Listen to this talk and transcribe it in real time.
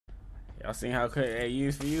Y'all seen how quick they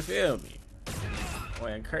used for you, feel me?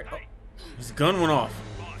 Boy, oh, his gun went off.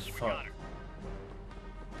 Fuck.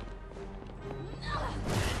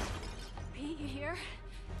 Pete, you here?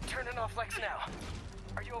 Turning off Lex now.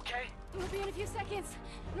 Are you okay? We'll be in a few seconds.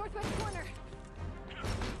 Northwest corner.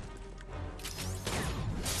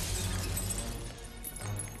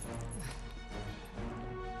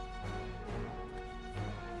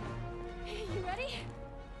 You ready?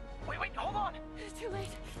 Wait, hold on. It's too late.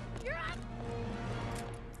 You're up.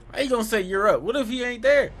 How you gonna say you're up? What if he ain't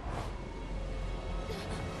there?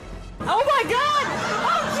 Oh my God!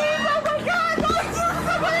 Oh jeez! Oh my God! Oh jeez!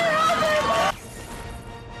 Somebody help me!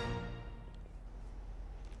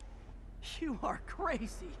 You are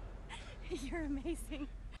crazy. You're amazing.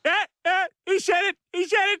 He said it! He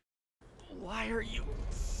said it! Why are you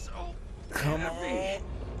so Come heavy?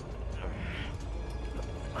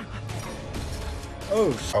 on.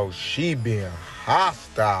 Oh, she being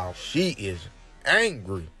hostile. She is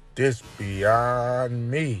angry. This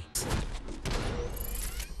beyond me.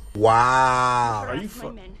 Wow. Are you Harass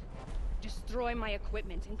my men, destroy my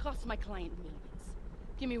equipment, and cost my client millions.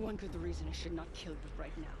 Give me one good reason I should not kill you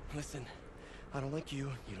right now. Listen, I don't like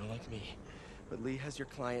you. You don't like me. But Lee has your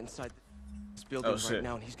client inside this building right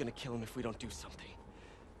now, and he's gonna kill him if we don't do something.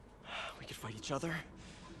 We could fight each other,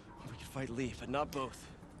 or we could fight Lee, but not both.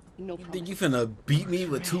 No You problem. think you finna beat me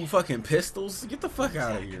with 2 fucking pistols? Get the fuck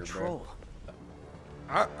out of here, bro.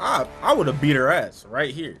 I would have beat her ass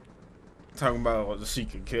right here. Talking about what she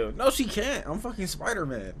can kill. No, she can't. I'm fucking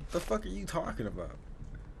Spider-Man. What the fuck are you talking about?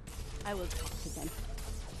 I will talk to them.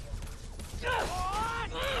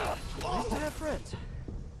 Nice to have friends.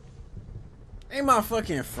 Ain't my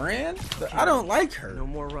fucking friend. I don't like her No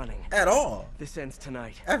more running. at all. This ends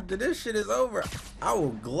tonight. After this shit is over, I will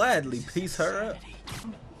gladly piece her up.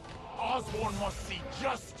 Osborn must see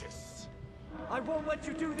justice. I won't let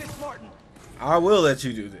you do this, Martin. I will let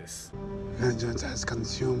you do this. Vengeance has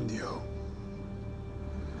consumed you.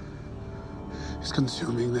 It's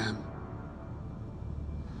consuming them.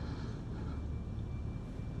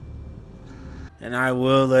 And I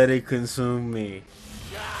will let it consume me.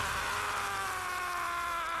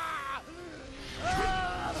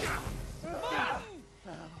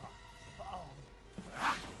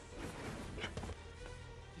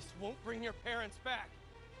 This won't bring your parents back.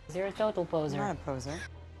 You're a total poser. Not a poser.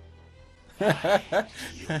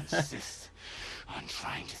 You insist on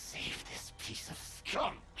trying to save this piece of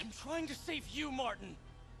scum. I'm trying to save you, Martin.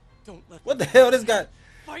 Don't let What the hell this guy?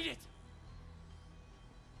 fight it.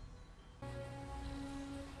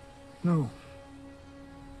 No.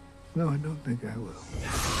 No, I don't think I will.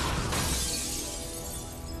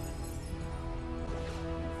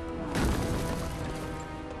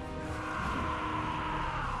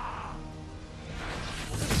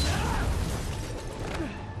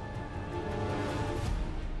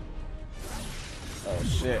 Oh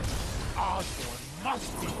shit. Osborn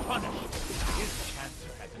must be punished. His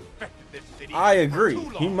cancer has infected this city. I agree. for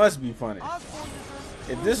too He long. must be punished.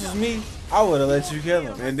 If this was me, I would have let you kill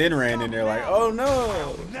him and then ran in there like, oh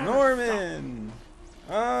no, Norman.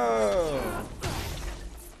 Oh,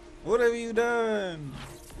 what have you done?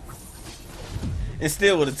 And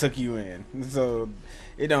still would have took you in. So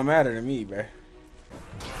it don't matter to me, bruh.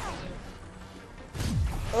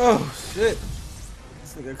 Oh shit.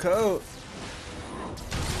 This nigga cold.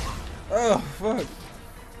 Oh fuck.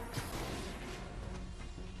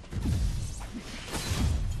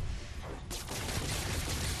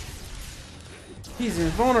 He's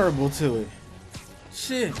invulnerable to it.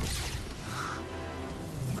 Shit.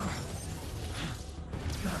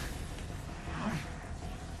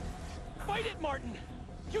 Fight it, Martin.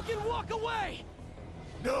 You can walk away.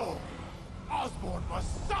 No! Osborn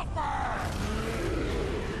must suffer!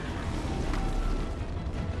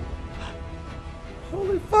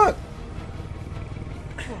 Holy fuck.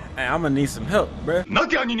 Hey, I'm gonna need some help, bruh. 亡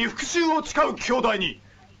き兄に復讐を誓う兄弟に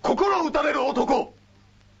心打たれる男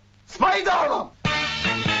スパイダーマン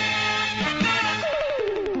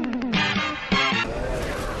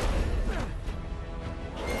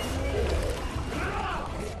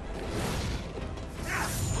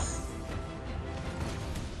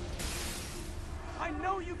I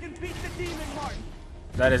know you can beat the demon, Martin.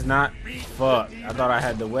 That is not. Fuck. I thought I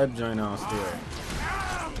had the web joint on still.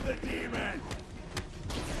 I'm the demon!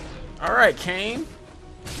 Alright, Kane.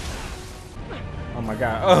 Oh my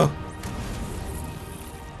god. Oh.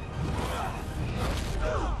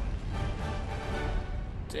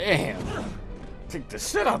 Damn. Kick the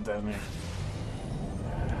shit out that man.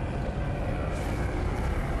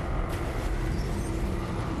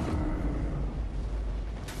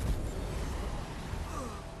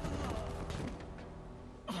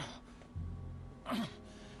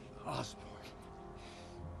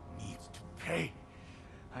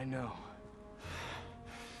 I know.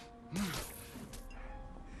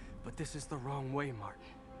 But this is the wrong way, Martin.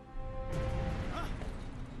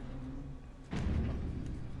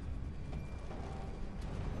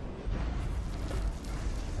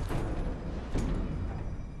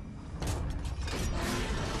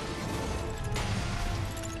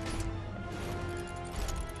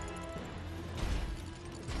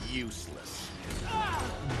 Useless.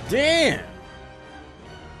 Damn.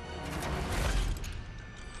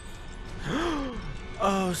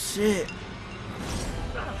 Oh shit.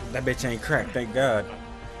 That bitch ain't cracked, thank God.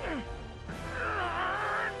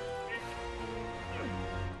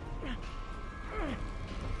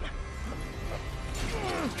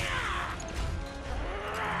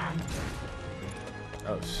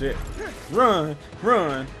 Oh shit. Run,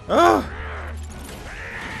 run. Oh.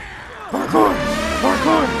 Parkour,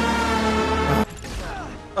 parkour.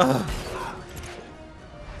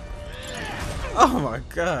 Oh my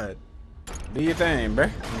God. Do your thing,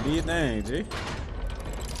 bruh. Do your thing, G.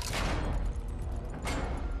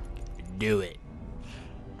 Do it.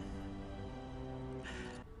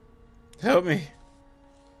 Help me.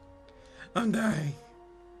 I'm dying.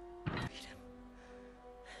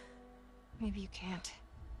 Maybe you can't.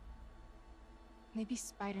 Maybe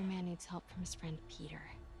Spider-Man needs help from his friend Peter.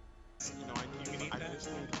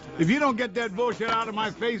 If you don't get that bullshit out of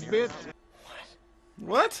my face, bitch.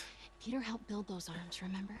 What? Peter helped build those arms,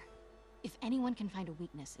 remember? If anyone can find a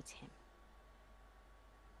weakness, it's him.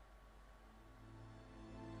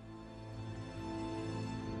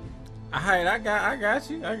 Alright, I got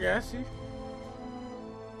you. I got you.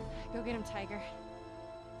 Go get him, Tiger.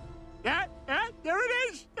 Yeah, there it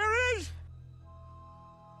is. There it is.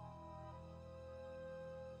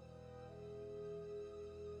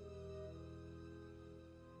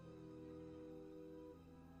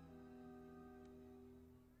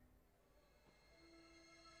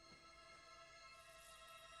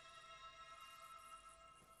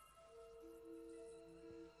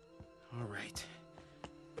 All right.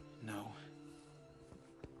 No.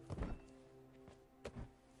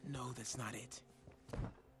 No, that's not it.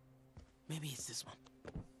 Maybe it's this one.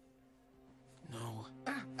 No.